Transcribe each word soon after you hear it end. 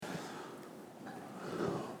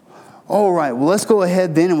All right, well, let's go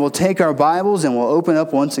ahead then and we'll take our Bibles and we'll open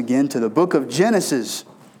up once again to the book of Genesis.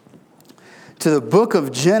 To the book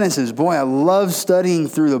of Genesis. Boy, I love studying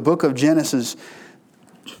through the book of Genesis.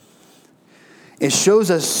 It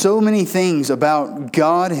shows us so many things about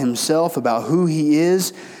God himself, about who he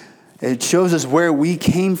is. It shows us where we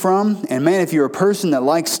came from. And man, if you're a person that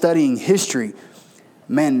likes studying history,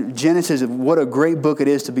 man, Genesis, what a great book it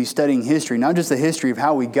is to be studying history. Not just the history of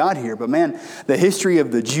how we got here, but man, the history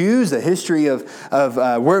of the Jews, the history of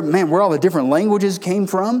where all the different languages came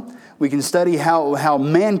from. We can study how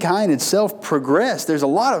mankind itself progressed. There's a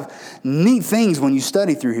lot of neat things when you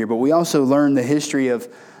study through here, but we also learn the history of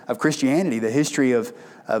Christianity, the history of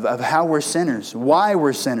how we're sinners, why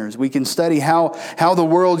we're sinners. We can study how the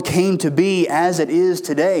world came to be as it is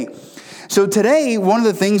today. So today, one of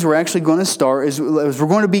the things we're actually going to start is we're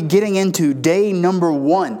going to be getting into day number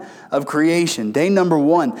 1 of creation, day number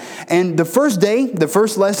 1. And the first day, the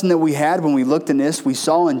first lesson that we had when we looked in this, we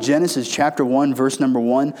saw in Genesis chapter 1, verse number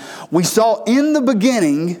 1, we saw in the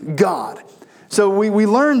beginning God. So we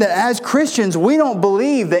learned that as Christians, we don't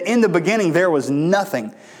believe that in the beginning there was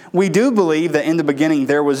nothing. We do believe that in the beginning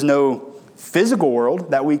there was no physical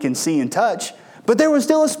world that we can see and touch, but there was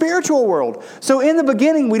still a spiritual world. So in the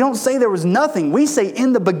beginning, we don't say there was nothing. We say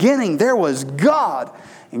in the beginning there was God.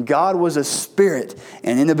 And God was a spirit.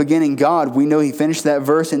 And in the beginning, God, we know he finished that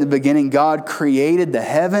verse. In the beginning, God created the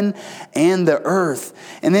heaven and the earth.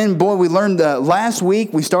 And then, boy, we learned last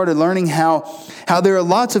week, we started learning how there are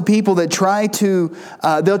lots of people that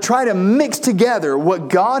they'll try to mix together what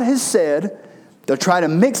God has said. They'll try to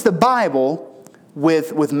mix the Bible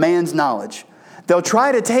with man's knowledge. They'll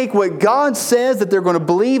try to take what God says that they're going to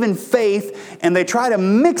believe in faith, and they try to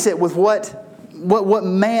mix it with what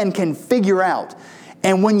man can figure out.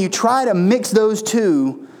 And when you try to mix those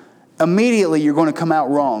two, immediately you're going to come out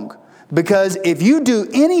wrong. Because if you do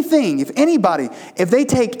anything, if they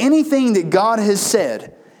take anything that God has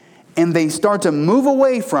said and they start to move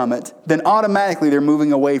away from it, then automatically they're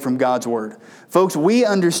moving away from God's word. Folks, we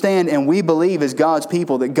understand and we believe as God's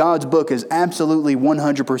people that God's book is absolutely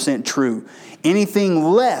 100% true. Anything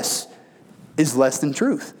less is less than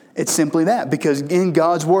truth. It's simply that, because in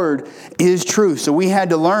God's word is truth. So we had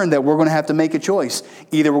to learn that we're going to have to make a choice.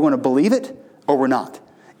 Either we're going to believe it or we're not.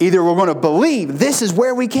 Either we're going to believe this is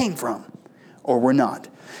where we came from or we're not.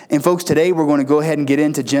 And folks, today we're going to go ahead and get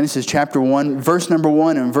into Genesis chapter 1, verse number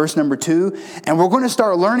 1 and verse number 2. And we're going to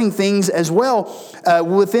start learning things as well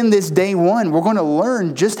within this day 1. We're going to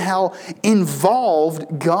learn just how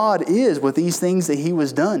involved God is with these things that he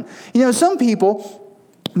was done. You know, some people,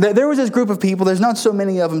 there was this group of people, there's not so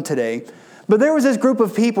many of them today, but there was this group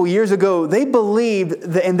of people years ago, they believed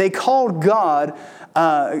that, and they called God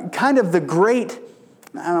kind of the great,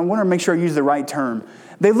 I want to make sure I use the right term.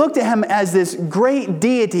 They looked at him as this great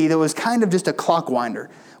deity that was kind of just a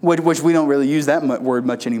clockwinder, which we don't really use that word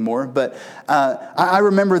much anymore. But I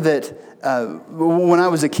remember that when I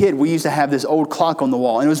was a kid, we used to have this old clock on the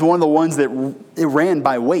wall. And it was one of the ones that it ran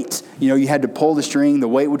by weights. You know, you had to pull the string, the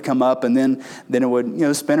weight would come up, and then it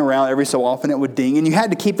would spin around every so often. It would ding, and you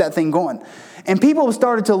had to keep that thing going. And people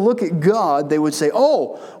started to look at God. They would say,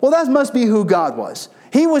 oh, well, that must be who God was.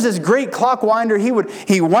 He was this great clock winder. He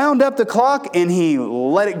wound up the clock and he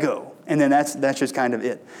let it go. And then that's just kind of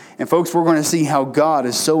it. And folks, we're going to see how God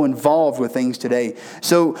is so involved with things today.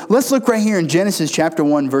 So let's look right here in Genesis chapter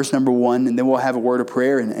 1, verse number 1, and then we'll have a word of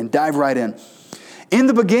prayer and dive right in. In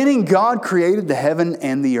the beginning, God created the heaven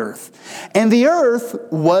and the earth. And the earth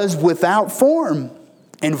was without form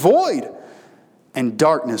and void, and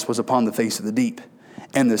darkness was upon the face of the deep.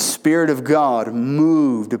 And the Spirit of God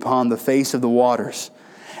moved upon the face of the waters.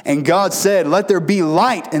 And God said, let there be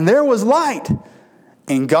light. And there was light.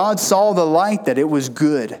 And God saw the light that it was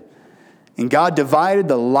good. And God divided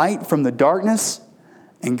the light from the darkness.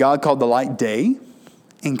 And God called the light day.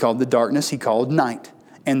 And called the darkness he called night.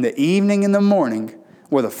 And the evening and the morning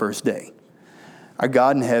were the first day. Our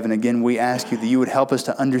God in heaven, again, we ask you that you would help us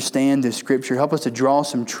to understand this scripture. Help us to draw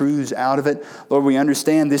some truths out of it. Lord, we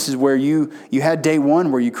understand this is where you had day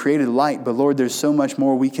 1 where you created light. But Lord, there's so much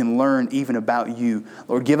more we can learn even about you.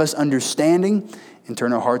 Lord, give us understanding and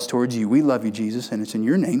turn our hearts towards you. We love you, Jesus, and it's in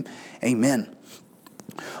your name. Amen.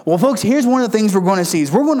 Well, folks, here's one of the things we're going to see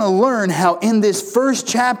is we're going to learn how in this first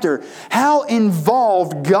chapter, how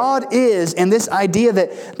involved God is in this idea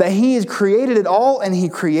that he has created it all and he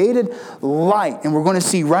created light. And we're going to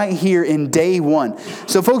see right here in day 1.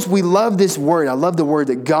 So, folks, we love this word. I love the word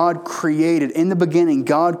that God created. In the beginning,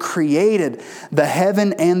 God created the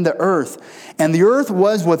heaven and the earth. And the earth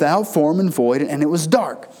was without form and void, and it was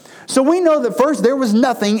dark. So we know that first there was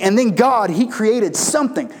nothing, and then God, He created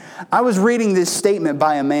something. I was reading this statement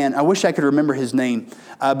by a man. I wish I could remember his name.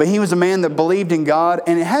 But he was a man that believed in God,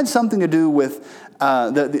 and it had something to do with, I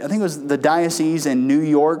think it was the diocese in New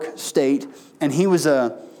York State, and he was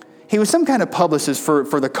some kind of publicist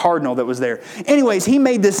for the cardinal that was there. Anyways, he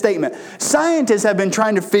made this statement. Scientists have been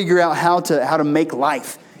trying to figure out how to make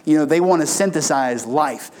life. They want to synthesize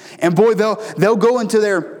life. And boy, they'll go into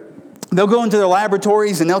their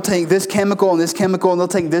laboratories and they'll take this chemical and they'll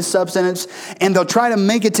take this substance and they'll try to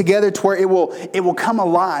make it together to where it will come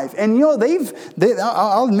alive. And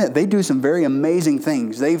I'll admit, they do some very amazing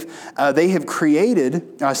things. They have produced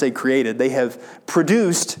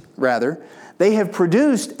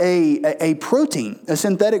a protein, a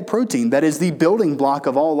synthetic protein that is the building block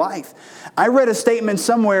of all life. I read a statement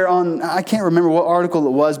somewhere I can't remember what article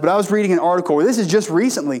it was, but I was reading an article where this is just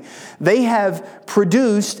recently. They have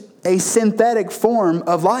produced a synthetic form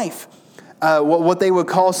of life. What they would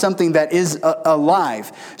call something that is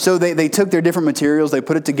alive. So they took their different materials, they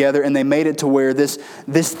put it together, and they made it to where this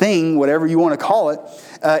thing, whatever you want to call it,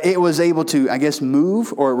 it was able to, I guess,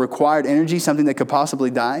 move, or it required energy, something that could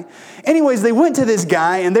possibly die. Anyways, they went to this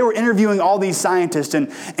guy, and they were interviewing all these scientists,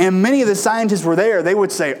 and many of the scientists were there. They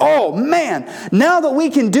would say, oh man, now that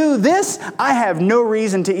we can do this, I have no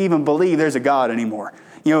reason to even believe there's a God anymore.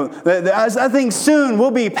 I think soon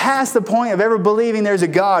we'll be past the point of ever believing there's a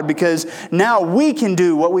God, because now we can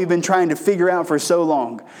do what we've been trying to figure out for so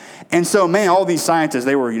long. And so, man, all these scientists,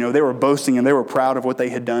 they were boasting and they were proud of what they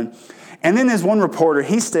had done. And then there's one reporter,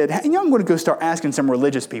 he said, hey, I'm going to go start asking some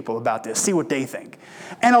religious people about this, see what they think.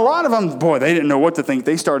 And a lot of them, boy, they didn't know what to think.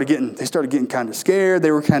 They started getting kind of scared.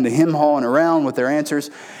 They were kind of hem-hawing around with their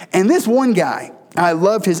answers. And this one guy, I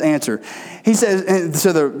loved his answer. He says, and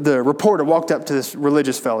so the reporter walked up to this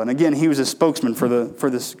religious fellow, and again, he was a spokesman for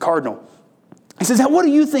this cardinal. He says, what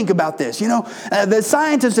do you think about this? The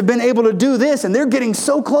scientists have been able to do this, and they're getting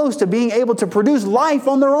so close to being able to produce life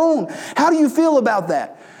on their own. How do you feel about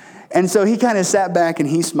that? And so he kind of sat back and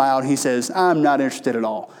he smiled. He says, I'm not interested at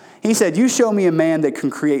all. He said, you show me a man that can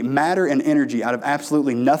create matter and energy out of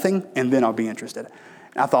absolutely nothing, and then I'll be interested.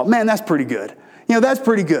 And I thought, man, that's pretty good. That's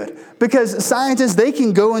pretty good, because scientists, they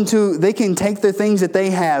can take the things that they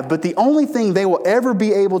have, but the only thing they will ever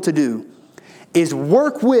be able to do is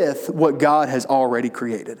work with what God has already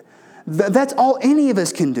created. That's all any of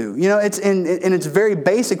us can do. It's in its very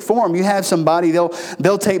basic form. You have somebody,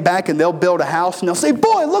 they'll take back and they'll build a house and they'll say,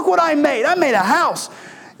 boy, look what I made. I made a house.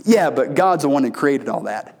 Yeah, but God's the one that created all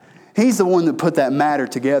that. He's the one that put that matter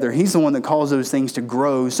together. He's the one that caused those things to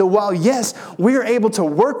grow. So while, yes, we are able to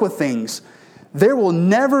work with things, there will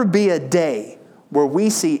never be a day where we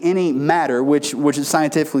see any matter, which is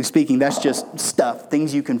scientifically speaking, that's just stuff,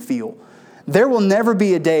 things you can feel. There will never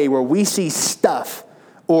be a day where we see stuff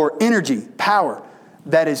or energy, power,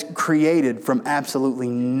 that is created from absolutely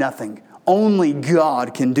nothing. Only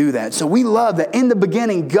God can do that. So we love that in the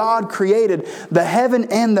beginning, God created the heaven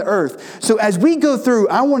and the earth. So as we go through,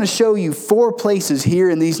 I want to show you 4 places here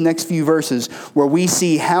in these next few verses where we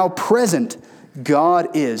see how present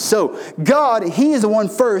God is. So God, He is the one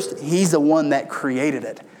first. He's the one that created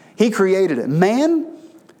it. He created it. Man,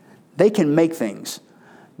 they can make things.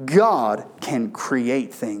 God can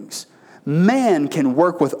create things. Man can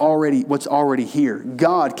work with what's already here.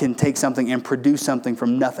 God can take something and produce something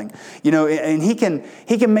from nothing. And he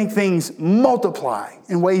can make things multiply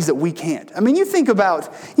in ways that we can't. I mean, you think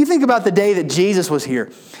about the day that Jesus was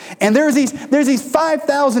here. And there's these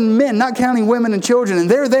 5,000 men, not counting women and children, and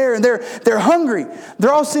they're there and they're hungry.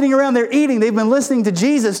 They're all sitting around, they're eating. They've been listening to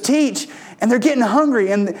Jesus teach, and they're getting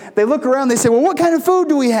hungry. And they look around, they say, well, what kind of food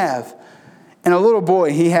do we have? And a little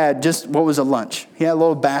boy, he had just what was a lunch. He had a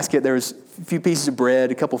little basket. There was a few pieces of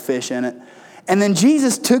bread, a couple fish in it. And then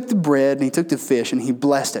Jesus took the bread and he took the fish and he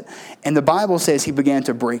blessed it. And the Bible says he began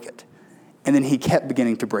to break it. And then he kept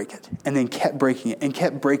beginning to break it. And then kept breaking it and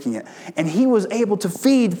kept breaking it. And he was able to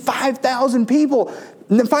feed 5,000 people.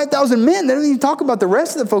 And then 5,000 men. They don't even talk about the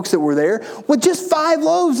rest of the folks that were there with just 5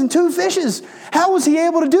 loaves and 2 fishes. How was he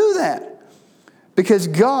able to do that? Because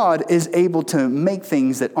God is able to make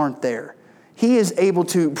things that aren't there. He is able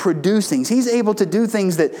to produce things. He's able to do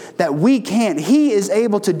things that we can't. He is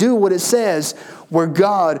able to do what it says where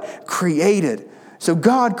God created. So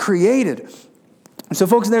God created. So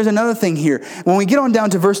folks, there's another thing here. When we get on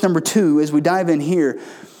down to verse number 2, as we dive in here,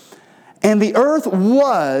 and the earth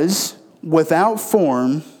was without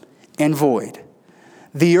form and void.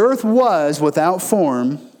 The earth was without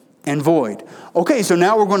form and void. Okay, so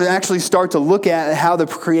now we're going to actually start to look at how the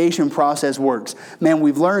creation process works. Man,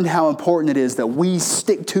 we've learned how important it is that we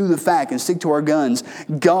stick to the fact and stick to our guns.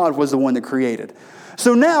 God was the one that created.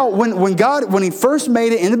 So now, when he first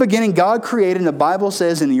made it, in the beginning, God created, and the Bible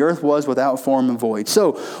says, and the earth was without form and void.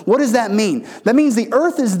 So what does that mean? That means the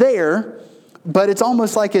earth is there, but it's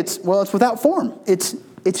almost like it's without form. It's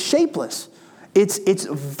shapeless. It's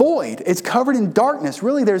void. It's covered in darkness.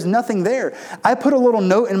 Really, there's nothing there. I put a little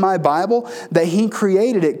note in my Bible that he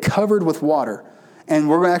created it covered with water. And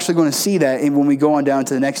we're actually going to see that when we go on down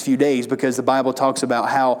to the next few days, because the Bible talks about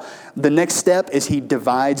how the next step is he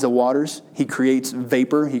divides the waters. He creates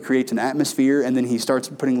vapor. He creates an atmosphere, and then he starts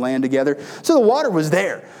putting land together. So the water was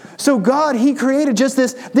there. So God, he created just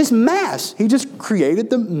this mass. He just created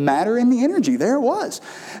the matter and the energy. There it was.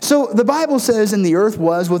 So the Bible says, and the earth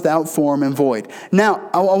was without form and void. Now,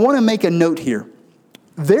 I want to make a note here.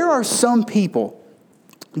 There are some people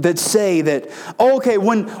that say that, okay,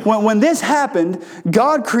 when this happened,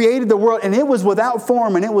 God created the world and it was without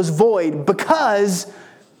form and it was void because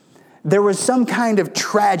there was some kind of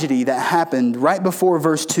tragedy that happened right before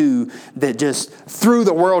verse 2 that just threw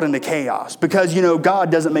the world into chaos. Because, God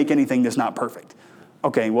doesn't make anything that's not perfect.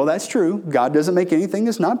 Okay, well, that's true. God doesn't make anything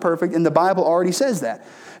that's not perfect, and the Bible already says that.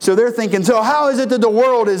 So they're thinking, so how is it that the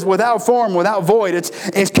world is without form, without void?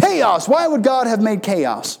 It's chaos. Why would God have made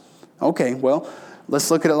chaos? Okay, well, let's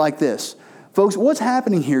look at it like this. Folks, what's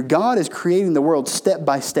happening here? God is creating the world step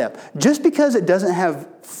by step. Just because it doesn't have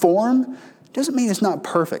form doesn't mean it's not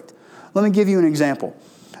perfect. Let me give you an example.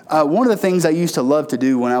 One of the things I used to love to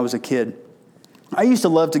do when I was a kid, I used to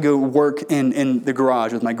love to go work in the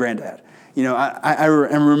garage with my granddad. I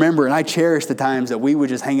remember and I cherish the times that we would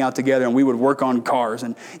just hang out together and we would work on cars.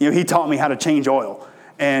 And, he taught me how to change oil.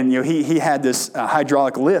 And, he had this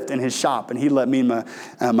hydraulic lift in his shop, and he let me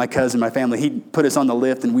and my cousin, my family, he'd put us on the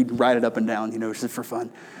lift and we'd ride it up and down, just for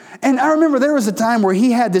fun. And I remember there was a time where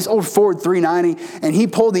he had this old Ford 390, and he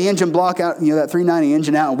pulled the engine block out, that 390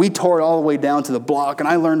 engine out, and we tore it all the way down to the block, and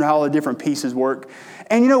I learned how all the different pieces work.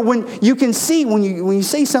 And, when you can see, when you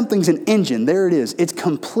say something's an engine, there it is. It's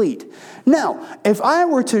complete. Now, if I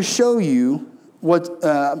were to show you what,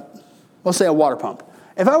 let's say a water pump.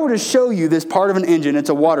 If I were to show you this part of an engine, it's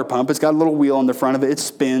a water pump. It's got a little wheel on the front of it. It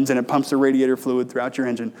spins and it pumps the radiator fluid throughout your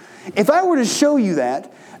engine. If I were to show you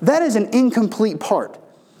that is an incomplete part.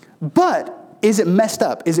 But is it messed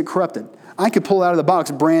up? Is it corrupted? I could pull it out of the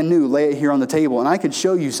box brand new, lay it here on the table, and I could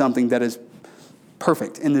show you something that is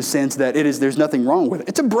perfect in the sense that there's nothing wrong with it.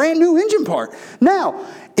 It's a brand new engine part. Now,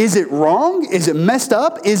 is it wrong? Is it messed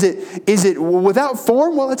up? Is it without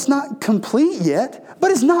form? Well, it's not complete yet,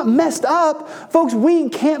 but it's not messed up. Folks, we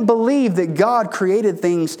can't believe that God created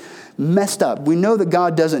things messed up. We know that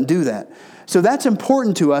God doesn't do that. So that's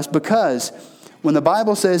important to us, because when the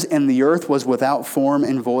Bible says, and the earth was without form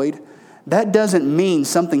and void, that doesn't mean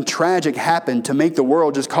something tragic happened to make the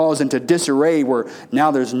world just cause into disarray where now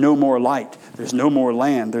there's no more light, there's no more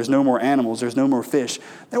land, there's no more animals, there's no more fish.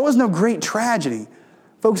 There was no great tragedy.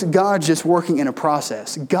 Folks, God's just working in a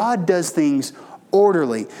process. God does things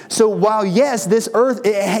orderly. So while, yes, this earth,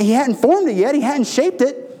 he hadn't formed it yet, he hadn't shaped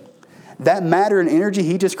it, that matter and energy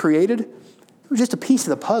he just created, it was just a piece of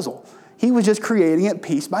the puzzle. He was just creating it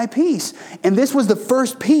piece by piece. And this was the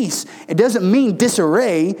first piece. It doesn't mean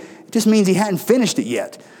disarray. It just means he hadn't finished it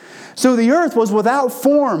yet. So the earth was without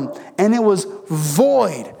form, and it was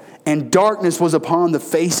void, and darkness was upon the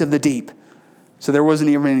face of the deep. So there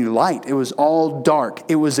wasn't even any light. It was all dark.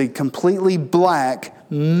 It was a completely black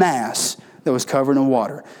mass that was covered in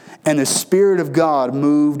water. And the Spirit of God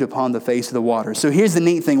moved upon the face of the water. So here's the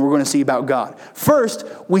neat thing we're going to see about God. First,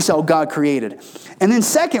 we saw God created. And then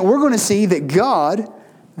second, we're going to see that God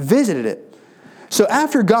visited it. So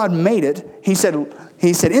after God made it, he said, in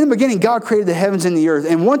the beginning, God created the heavens and the earth.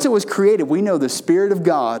 And once it was created, we know the Spirit of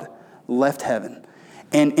God left heaven.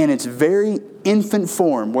 And in its very infant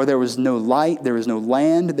form, where there was no light, there was no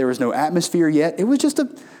land, there was no atmosphere yet, it was just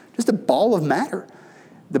a ball of matter.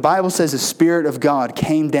 The Bible says the Spirit of God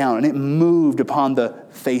came down and it moved upon the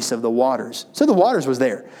face of the waters. So the waters was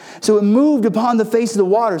there. So it moved upon the face of the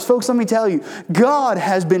waters. Folks, let me tell you, God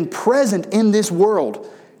has been present in this world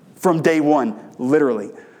from day one,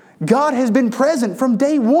 literally. God has been present from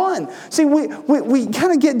day one. See, we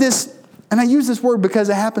kind of get this, and I use this word because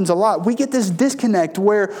it happens a lot, we get this disconnect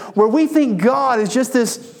where we think God is just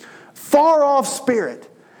this far-off spirit.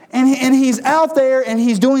 And he's out there and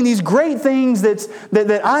he's doing these great things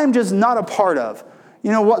that I'm just not a part of.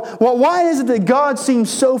 Why is it that God seems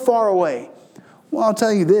so far away? Well, I'll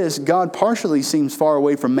tell you this. God partially seems far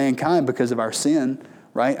away from mankind because of our sin,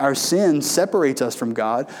 right? Our sin separates us from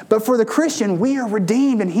God. But for the Christian, we are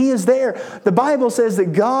redeemed and he is there. The Bible says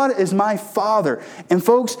that God is my Father. And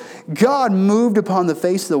folks, God moved upon the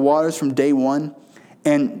face of the waters from day one.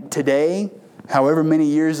 And today, however many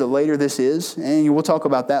years later this is, and we'll talk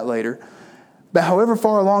about that later, but however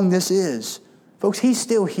far along this is, folks, he's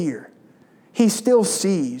still here. He still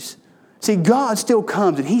sees. See, God still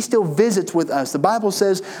comes and he still visits with us. The Bible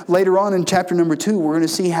says later on in chapter number 2, we're going to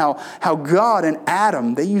see how God and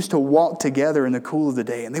Adam, they used to walk together in the cool of the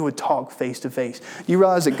day and they would talk face to face. You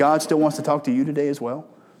realize that God still wants to talk to you today as well?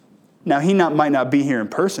 Now, he might not be here in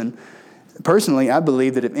person. Personally, I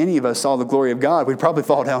believe that if any of us saw the glory of God, we'd probably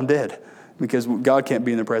fall down dead because God can't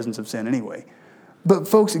be in the presence of sin anyway. But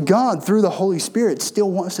folks, God, through the Holy Spirit,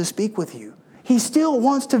 still wants to speak with you. He still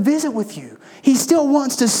wants to visit with you. He still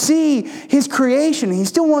wants to see his creation. He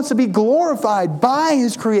still wants to be glorified by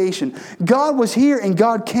his creation. God was here and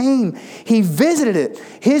God came. He visited it.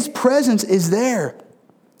 His presence is there.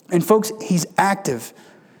 And folks, he's active.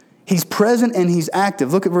 He's present and he's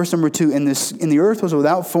active. Look at verse number 2. And the earth was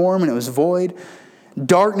without form and it was void.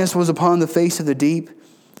 Darkness was upon the face of the deep.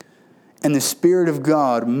 And the Spirit of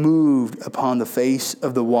God moved upon the face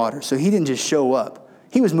of the water. So he didn't just show up.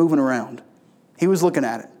 He was moving around. He was looking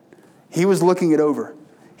at it. He was looking it over.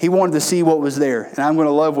 He wanted to see what was there. And I'm going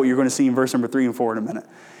to love what you're going to see in verse number 3 and 4 in a minute.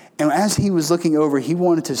 And as he was looking over, he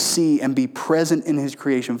wanted to see and be present in his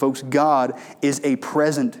creation. Folks, God is a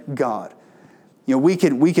present God. You know, we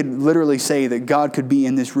could literally say that God could be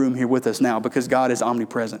in this room here with us now because God is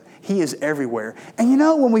omnipresent. He is everywhere. And you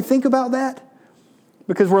know, when we think about that,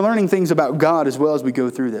 because we're learning things about God as well as we go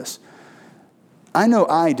through this, I know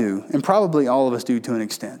I do, and probably all of us do to an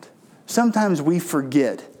extent. Sometimes we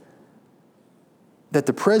forget that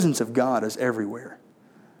the presence of God is everywhere.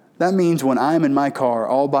 That means when I'm in my car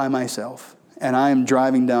all by myself and I am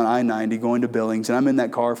driving down I-90 going to Billings and I'm in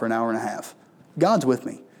that car for an hour and a half, God's with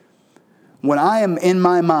me. When I am in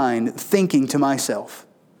my mind thinking to myself,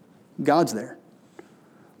 God's there.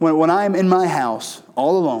 When I am in my house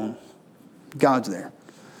all alone, God's there.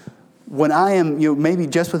 When I am maybe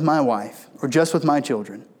just with my wife or just with my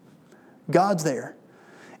children, God's there.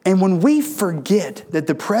 And when we forget that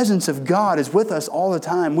the presence of God is with us all the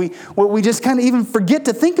time, we just kind of even forget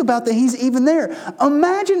to think about that he's even there.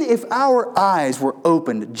 Imagine if our eyes were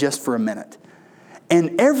opened just for a minute.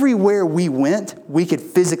 And everywhere we went, we could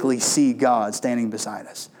physically see God standing beside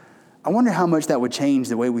us. I wonder how much that would change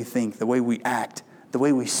the way we think, the way we act, the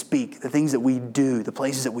way we speak, the things that we do, the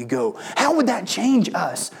places that we go. How would that change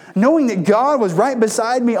us? Knowing that God was right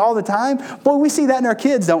beside me all the time. Boy, we see that in our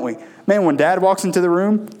kids, don't we? Man, when dad walks into the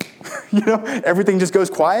room, everything just goes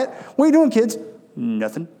quiet. What are you doing, kids?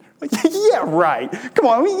 Nothing. Yeah, right. Come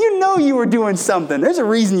on, you know you were doing something. There's a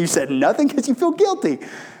reason you said nothing, because you feel guilty.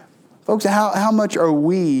 Folks, how much are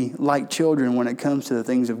we like children when it comes to the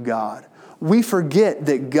things of God? We forget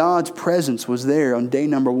that God's presence was there on day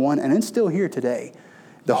number 1, and it's still here today.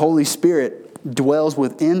 The Holy Spirit dwells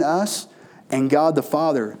within us, and God the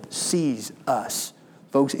Father sees us.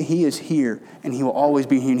 Folks, he is here, and he will always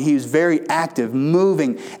be here. And he is very active,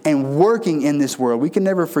 moving, and working in this world. We can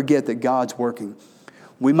never forget that God's working.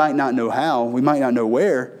 We might not know how, we might not know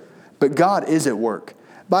where, but God is at work.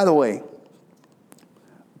 By the way,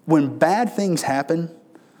 when bad things happen,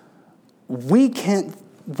 we can't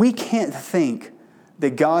think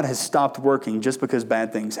that God has stopped working just because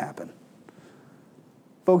bad things happen.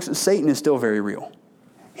 Folks, Satan is still very real.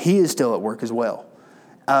 He is still at work as well.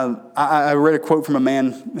 I read a quote from a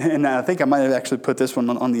man, and I think I might have actually put this one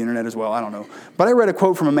on the internet as well. I don't know. But I read a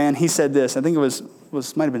quote from a man. He said this. I think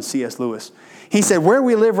it might have been C.S. Lewis. He said, "Where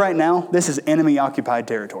we live right now, this is enemy-occupied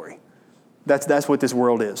territory." That's what this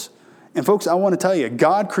world is. And folks, I want to tell you,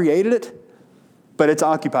 God created it, but it's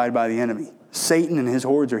occupied by the enemy. Satan and his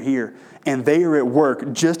hordes are here, and they are at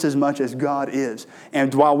work just as much as God is.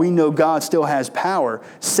 And while we know God still has power,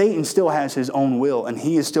 Satan still has his own will, and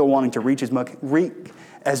he is still wanting to wreak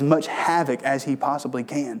as much havoc as he possibly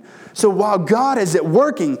can. So while God is at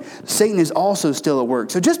working, Satan is also still at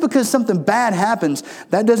work. So just because something bad happens,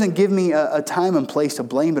 that doesn't give me a time and place to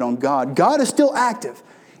blame it on God. God is still active,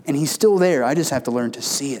 and he's still there. I just have to learn to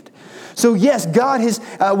see it. So yes,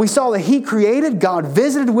 we saw that he created, God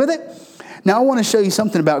visited with it. Now I want to show you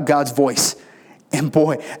something about God's voice. And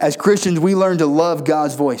boy, as Christians, we learn to love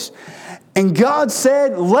God's voice. And God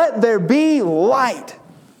said, "Let there be light."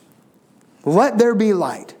 Let there be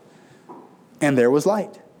light. And there was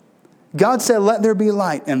light. God said, "Let there be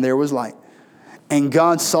light," and there was light. And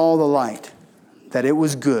God saw the light, that it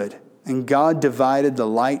was good. And God divided the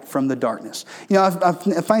light from the darkness. You know, I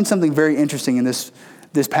find something very interesting in this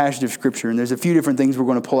passage of Scripture, and there's a few different things we're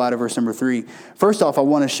going to pull out of verse number 3. First off, I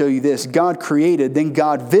want to show you this. God created, then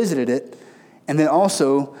God visited it, and then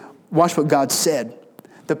also, watch what God said.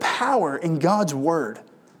 The power in God's word.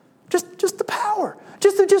 Just the power.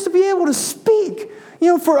 Just to be able to speak.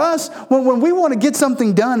 For us, when we want to get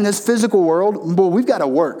something done in this physical world, well, we've got to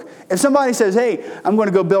work. If somebody says, hey, I'm going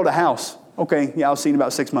to go build a house. Okay, yeah, I'll see you in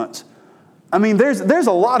about 6 months. There's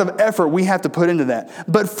a lot of effort we have to put into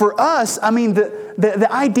that. But for us, the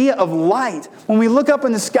idea of light, when we look up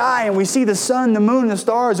in the sky and we see the sun, the moon, and the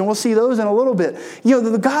stars, and we'll see those in a little bit.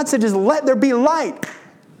 God said, just let there be light.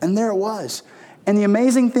 And there it was. And the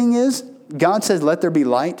amazing thing is, God says, let there be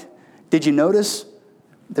light. Did you notice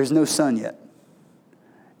there's no sun yet?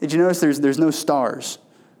 Did you notice there's no stars?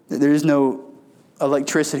 There is no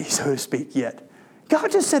electricity, so to speak, yet.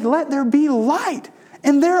 God just said, let there be light.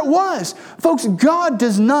 And there it was. Folks, God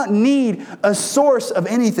does not need a source of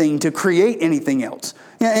anything to create anything else.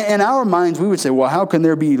 In our minds, we would say, well, how can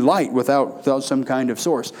there be light without some kind of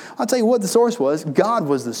source? I'll tell you what the source was. God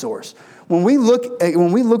was the source. When we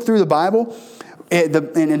look through the Bible, and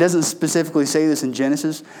it doesn't specifically say this in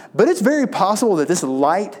Genesis, but it's very possible that this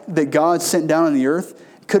light that God sent down on the earth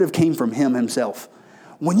could have came from Him Himself.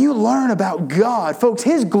 When you learn about God, folks,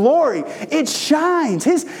 His glory, it shines.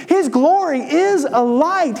 His glory is a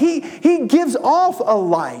light. He gives off a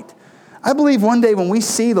light. I believe one day when we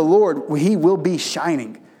see the Lord, He will be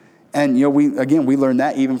shining. And we learn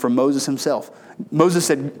that even from Moses himself. Moses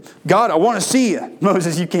said, God, I want to see you.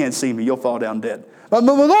 Moses, you can't see me. You'll fall down dead. But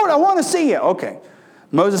Lord, I want to see you. Okay.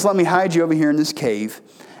 Moses, let me hide you over here in this cave.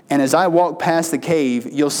 And as I walk past the cave,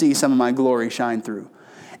 you'll see some of my glory shine through.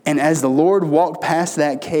 And as the Lord walked past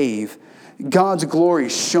that cave, God's glory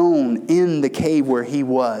shone in the cave where he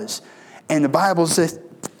was. And the Bible says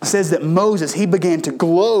that Moses, he began to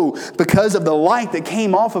glow because of the light that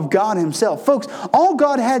came off of God Himself. Folks, all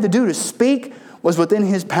God had to do to speak was within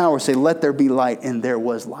His power, say, let there be light, and there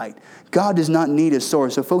was light. God does not need a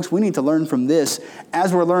source. So folks, we need to learn from this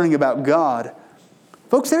as we're learning about God.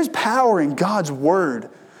 Folks, there's power in God's Word.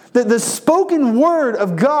 The spoken word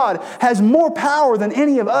of God has more power than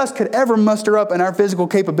any of us could ever muster up in our physical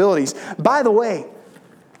capabilities. By the way,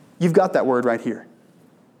 you've got that word right here.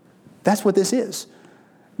 That's what this is.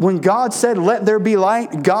 When God said, let there be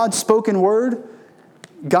light, God's spoken word,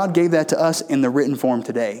 God gave that to us in the written form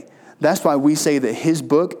today. That's why we say that His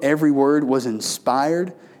book, every word was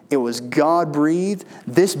inspired. It was God-breathed.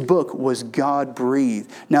 This book was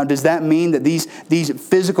God-breathed. Now, does that mean that these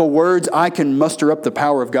physical words, I can muster up the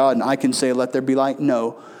power of God and I can say, let there be light?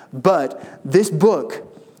 No. But this book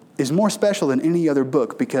is more special than any other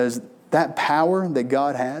book because that power that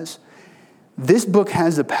God has, this book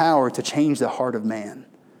has the power to change the heart of man.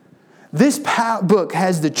 This book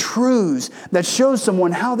has the truths that show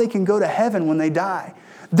someone how they can go to heaven when they die.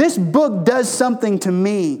 This book does something to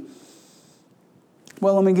me.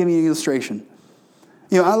 Well, let me give you an illustration.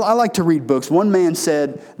 I like to read books. One man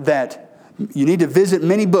said that you need to visit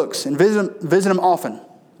many books and visit them often,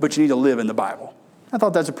 but you need to live in the Bible. I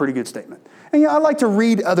thought that's a pretty good statement. And I like to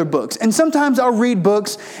read other books. And sometimes I'll read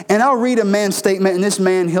books and I'll read a man's statement, and this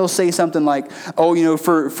man, he'll say something like,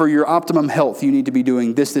 for your optimum health, you need to be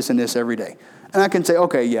doing this, and this every day. And I can say,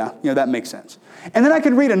 okay, yeah, that makes sense. And then I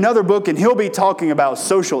can read another book and he'll be talking about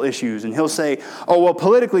social issues and he'll say,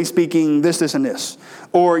 politically speaking, this, and this.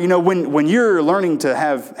 Or, when you're learning to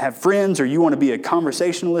have friends or you want to be a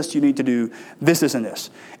conversationalist, you need to do this, and this.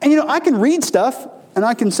 And, I can read stuff and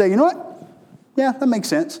I can say, you know what? Yeah, that makes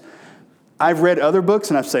sense. I've read other books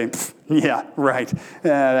and I say, yeah, right.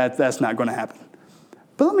 That's not going to happen.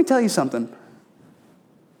 But let me tell you something.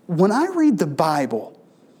 When I read the Bible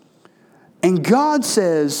and God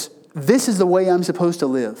says, this is the way I'm supposed to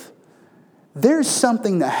live, there's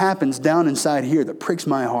something that happens down inside here that pricks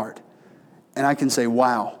my heart. And I can say,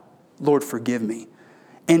 wow, Lord, forgive me.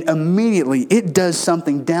 And immediately it does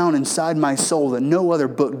something down inside my soul that no other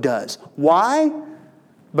book does. Why?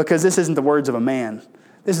 Because this isn't the words of a man.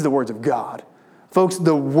 This is the words of God. Folks,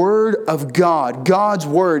 the Word of God, God's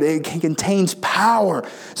Word, it contains power.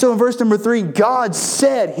 So in verse number 3, God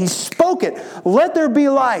said, He spoke it, let there be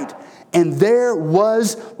light. And there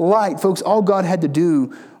was light. Folks, all God had to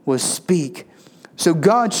do was speak. So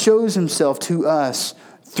God shows Himself to us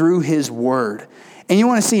through His Word. And you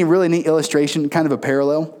want to see a really neat illustration, kind of a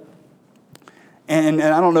parallel? And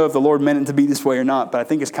I don't know if the Lord meant it to be this way or not, but I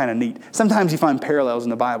think it's kind of neat. Sometimes you find parallels in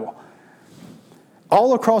the Bible.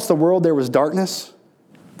 All across the world there was darkness,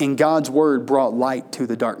 and God's Word brought light to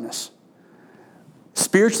the darkness.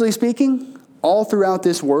 Spiritually speaking, all throughout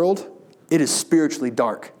this world, it is spiritually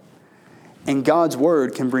dark. And God's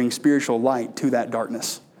Word can bring spiritual light to that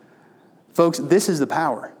darkness. Folks, this is the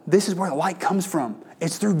power. This is where the light comes from.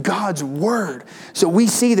 It's through God's Word. So we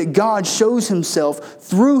see that God shows Himself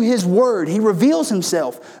through His Word. He reveals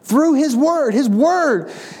Himself through His Word. His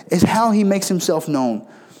Word is how He makes Himself known.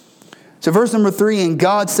 So verse number 3, and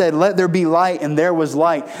God said, let there be light, and there was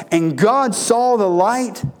light. And God saw the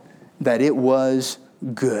light, that it was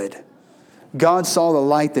good. God saw the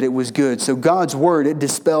light, that it was good. So God's word, it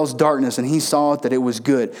dispels darkness, and he saw it that it was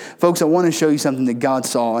good. Folks, I want to show you something that God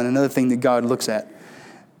saw, and another thing that God looks at.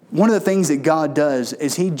 One of the things that God does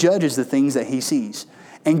is he judges the things that he sees.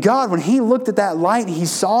 And God, when he looked at that light, he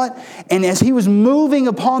saw it, and as he was moving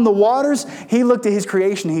upon the waters, he looked at his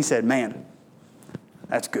creation, and he said, man,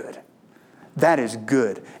 that's good. That is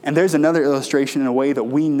good. And there's another illustration in a way that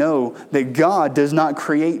we know that God does not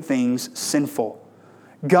create things sinful.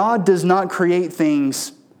 God does not create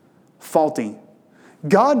things faulty.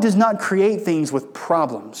 God does not create things with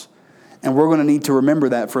problems. And we're going to need to remember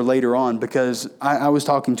that for later on, because I was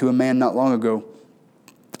talking to a man not long ago.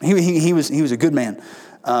 He was a good man.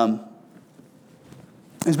 As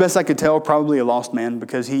best I could tell, probably a lost man,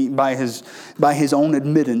 because he, by his own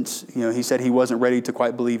admittance, he said he wasn't ready to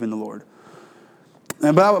quite believe in the Lord.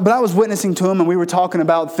 But I was witnessing to him, and we were talking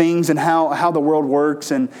about things and how the world works.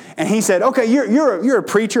 And he said, okay, you're a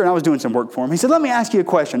preacher, and I was doing some work for him. He said, let me ask you a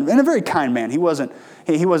question. And a very kind man. He wasn't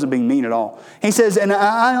being mean at all. He says, and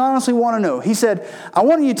I honestly want to know. He said, I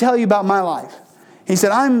want to tell you about my life. He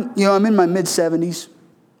said, I'm in my mid-70s.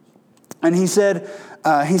 And he says,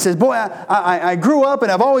 boy, I grew up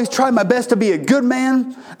and I've always tried my best to be a good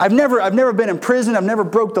man. I've never been in prison. I've never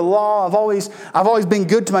broke the law. I've always been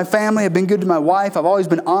good to my family. I've been good to my wife. I've always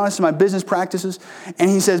been honest in my business practices.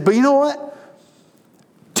 And he says, but you know what?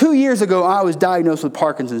 2 years ago, I was diagnosed with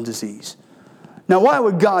Parkinson's disease. Now, why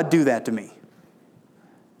would God do that to me?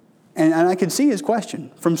 And I can see his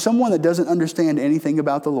question. From someone that doesn't understand anything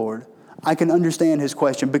about the Lord, I can understand his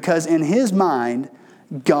question, because in his mind,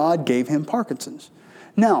 God gave him Parkinson's.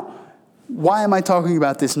 Now, why am I talking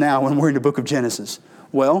about this now when we're in the book of Genesis?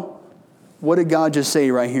 Well, what did God just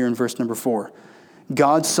say right here in verse number 4?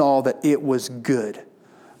 God saw that it was good.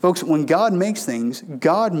 Folks, when God makes things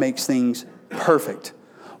perfect.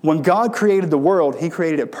 When God created the world, he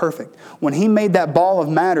created it perfect. When he made that ball of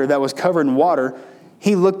matter that was covered in water,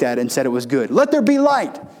 he looked at it and said it was good. Let there be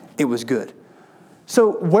light. It was good.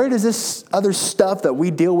 So where does this other stuff that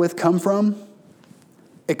we deal with come from?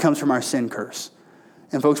 It comes from our sin curse.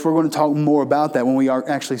 And folks, we're going to talk more about that when we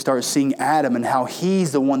actually start seeing Adam and how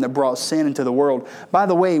he's the one that brought sin into the world. By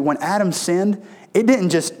the way, when Adam sinned, it didn't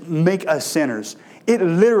just make us sinners. It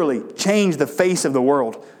literally changed the face of the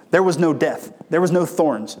world. There was no death. There was no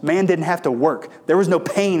thorns. Man didn't have to work. There was no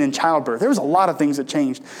pain in childbirth. There was a lot of things that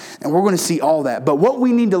changed. And we're going to see all that. But what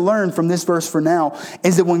we need to learn from this verse for now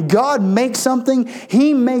is that when God makes something,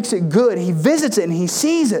 he makes it good. He visits it and he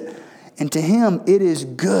sees it. And to him, it is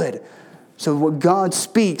good. So what God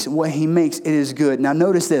speaks, what he makes, it is good. Now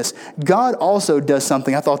notice this. God also does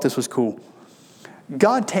something. I thought this was cool.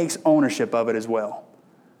 God takes ownership of it as well.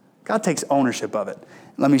 God takes ownership of it.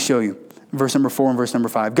 Let me show you. Verse number 4 and verse number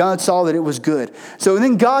 5. God saw that it was good. So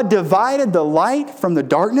then God divided the light from the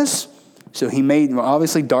darkness. So he made,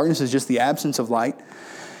 obviously darkness is just the absence of light.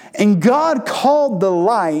 And God called the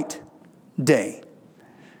light day.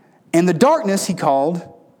 And the darkness he called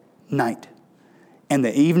night. And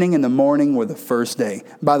the evening and the morning were the first day.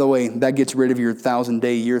 By the way, that gets rid of your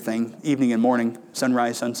 1,000-day year thing. Evening and morning,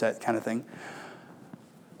 sunrise, sunset kind of thing.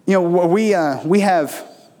 We have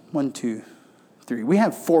 1, 2, 3. We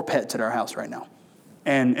have 4 pets at our house right now.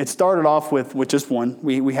 And it started off with just one.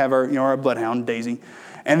 We have our bloodhound, Daisy.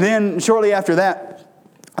 And then shortly after that,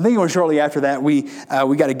 we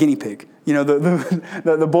got a guinea pig.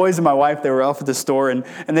 The boys and my wife, they were off at the store, and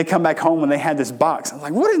they come back home and they had this box. I was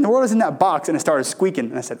like, what in the world is in that box? And it started squeaking.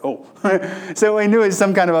 And I said, oh. So we knew it was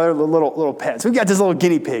some kind of other little pet. So we got this little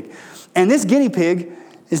guinea pig. And this guinea pig,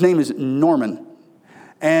 his name is Norman.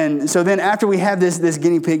 And so then after we had this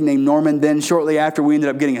guinea pig named Norman, then shortly after we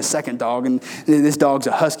ended up getting a second dog, and this dog's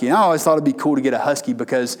a husky. And I always thought it'd be cool to get a husky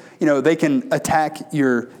because, they can attack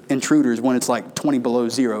your intruders when it's like 20 below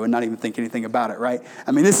zero and not even think anything about it, right?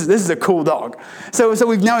 I mean, this is a cool dog. So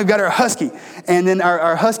we've got our husky. And then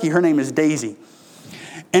our husky, her name is Daisy.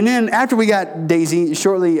 And then after we got Daisy,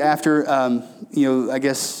 shortly after, I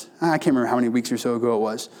guess, I can't remember how many weeks or so ago it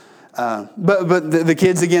was. But the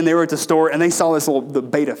kids, again, they were at the store and they saw the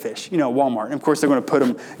betta fish, Walmart. And of course, they're going to put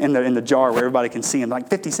them in the jar where everybody can see them, like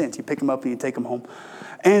 50 cents. You pick them up and you take them home.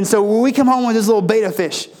 And so we come home with this little betta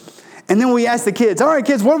fish. And then we asked the kids, all right,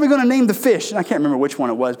 kids, what are we going to name the fish? And I can't remember which one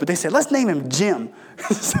it was, but they said, let's name him Jim.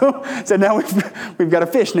 so now we've got a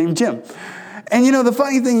fish named Jim. And the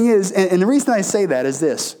funny thing is, and the reason I say that is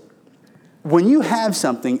this. When you have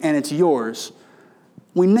something and it's yours,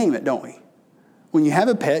 we name it, don't we? When you have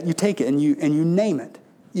a pet, you take it and you name it.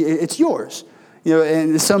 It's yours. You know,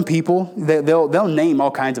 and some people, they'll name all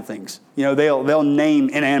kinds of things. You know, they'll name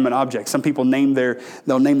inanimate objects. Some people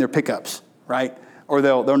they'll name their pickups, right? Or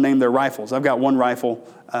they'll name their rifles. I've got one rifle,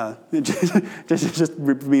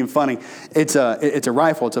 just being funny. It's a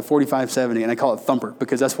rifle. It's a 45-70, and I call it Thumper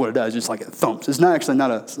because that's what it does. Just like it thumps. It's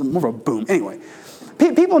not more of a boom. Anyway,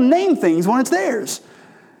 people name things when it's theirs.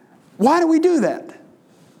 Why do we do that?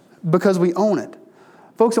 Because we own it.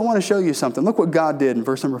 Folks, I want to show you something. Look what God did in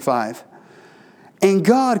verse number 5. And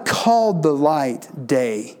God called the light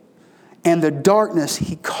day, and the darkness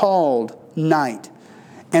he called night.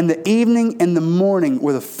 And the evening and the morning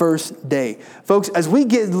were the first day. Folks, as we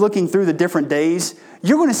get looking through the different days,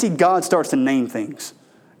 you're going to see God starts to name things.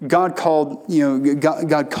 God called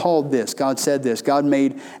this. God said this. God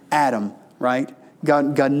made Adam, right?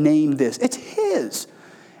 God named this. It's his.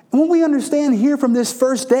 And what we understand here from this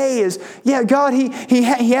first day is, God, he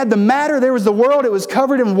had the matter. There was the world. It was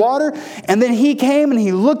covered in water. And then he came and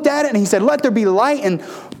he looked at it and he said, let there be light. And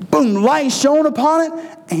boom, light shone upon it.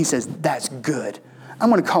 And he says, that's good. I'm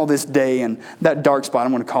going to call this day, and that dark spot,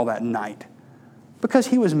 I'm going to call that night. Because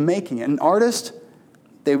he was making it. An artist,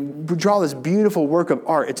 they draw this beautiful work of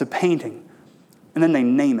art. It's a painting. And then they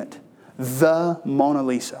name it. The Mona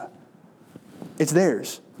Lisa. It's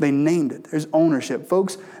theirs. They named it. There's ownership.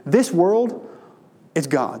 Folks, this world, it's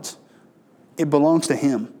God's. It belongs to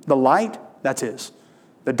him. The light, that's his.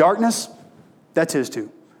 The darkness, that's his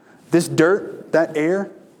too. This dirt, that air,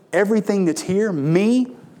 everything that's here,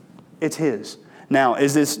 me, it's his. Now,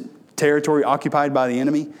 is this territory occupied by the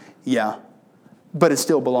enemy? Yeah. But it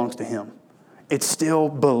still belongs to him. It still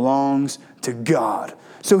belongs to God.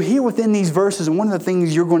 So here within these verses, and one of the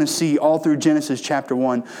things you're going to see all through Genesis chapter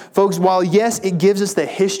 1, folks, while yes, it gives us the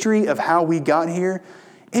history of how we got here,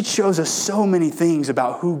 it shows us so many things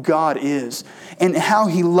about who God is and how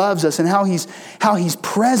he loves us and how he's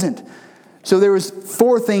present. So there was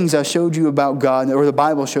 4 things I showed you about God, or the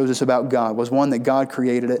Bible shows us about God. Was one, that God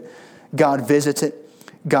created it, God visits it,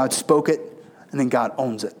 God spoke it, and then God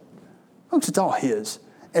owns it. Folks, it's all his.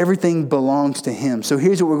 Everything belongs to him. So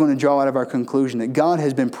here's what we're going to draw out of our conclusion, that God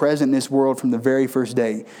has been present in this world from the very first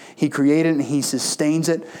day. He created it and he sustains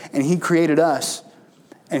it, and he created us,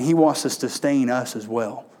 and he wants to sustain us as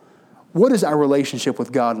well. What is our relationship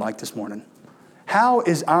with God like this morning? How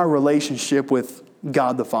is our relationship with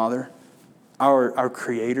God the Father, our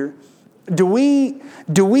Creator? Do we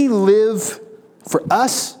live for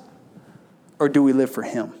us, or do we live for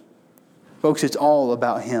him? Folks, it's all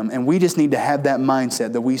about him. And we just need to have that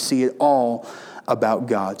mindset that we see it all about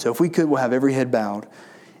God. So if we could, we'll have every head bowed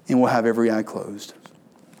and we'll have every eye closed.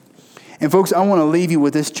 And folks, I want to leave you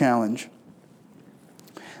with this challenge.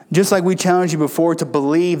 Just like we challenged you before to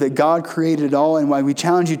believe that God created it all, and why we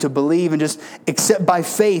challenge you to believe and just accept by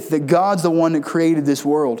faith that God's the one that created this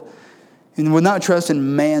world. And we'll not trust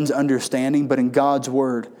in man's understanding, but in God's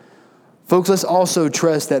word. Folks, let's also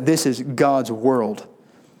trust that this is God's world.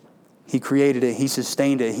 He created it. He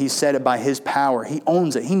sustained it. He set it by his power. He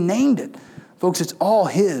owns it. He named it. Folks, it's all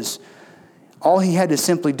his. All he had to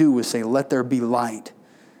simply do was say, let there be light.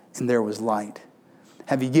 And there was light.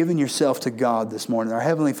 Have you given yourself to God this morning? Our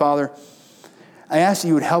Heavenly Father, I ask that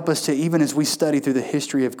you would help us to, even as we study through the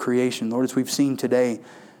history of creation, Lord, as we've seen today,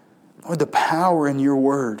 Lord, the power in your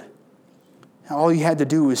word. All you had to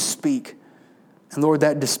do was speak. And Lord,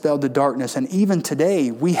 that dispelled the darkness. And even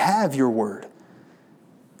today, we have your word.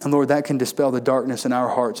 And Lord, that can dispel the darkness in our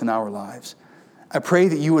hearts and our lives. I pray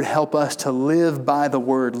that you would help us to live by the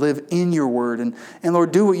word, live in your word, and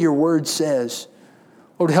Lord, do what your word says.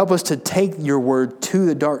 Lord, help us to take your word to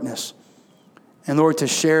the darkness, and Lord, to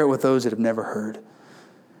share it with those that have never heard.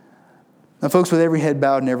 Now, folks, with every head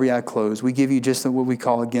bowed and every eye closed, we give you just what we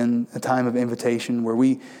call, again, a time of invitation where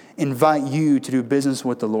we invite you to do business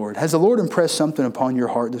with the Lord. Has the Lord impressed something upon your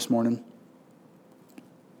heart this morning?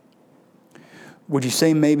 Would you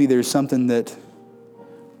say maybe there's something that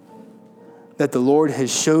the Lord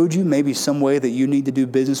has showed you, maybe some way that you need to do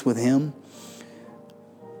business with him?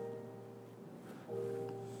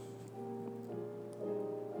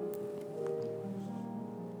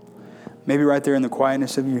 Maybe right there in the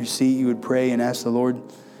quietness of your seat, you would pray and ask the Lord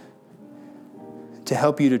to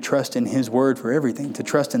help you to trust in his word for everything, to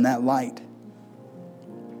trust in that light,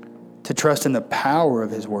 to trust in the power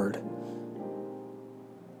of his word.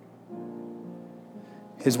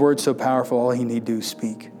 His word's so powerful, all he need do is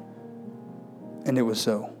speak. And it was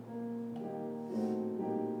so.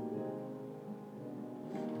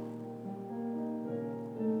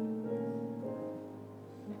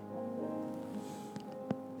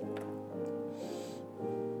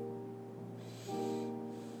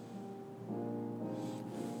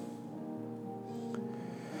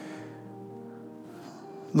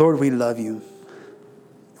 Lord, we love you.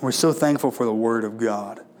 We're so thankful for the Word of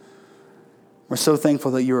God. We're so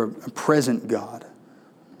thankful that you're a present God.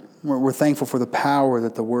 We're thankful for the power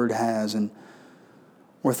that the Word has, and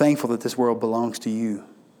we're thankful that this world belongs to you.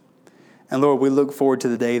 And Lord, we look forward to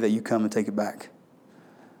the day that you come and take it back.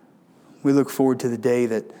 We look forward to the day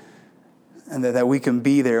that we can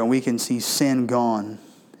be there and we can see sin gone,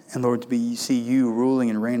 and Lord, see you ruling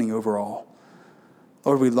and reigning over all.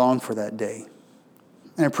 Lord, we long for that day.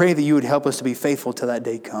 And I pray that you would help us to be faithful till that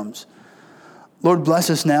day comes. Lord, bless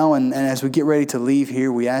us now, and as we get ready to leave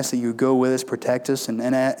here, we ask that you go with us, protect us,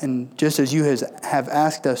 and just as you have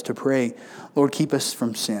asked us to pray, Lord, keep us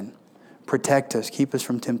from sin. Protect us, keep us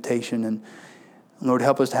from temptation, and Lord,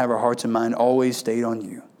 help us to have our hearts and mind always stayed on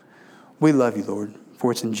you. We love you, Lord,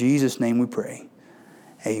 for it's in Jesus' name we pray.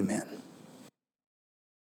 Amen.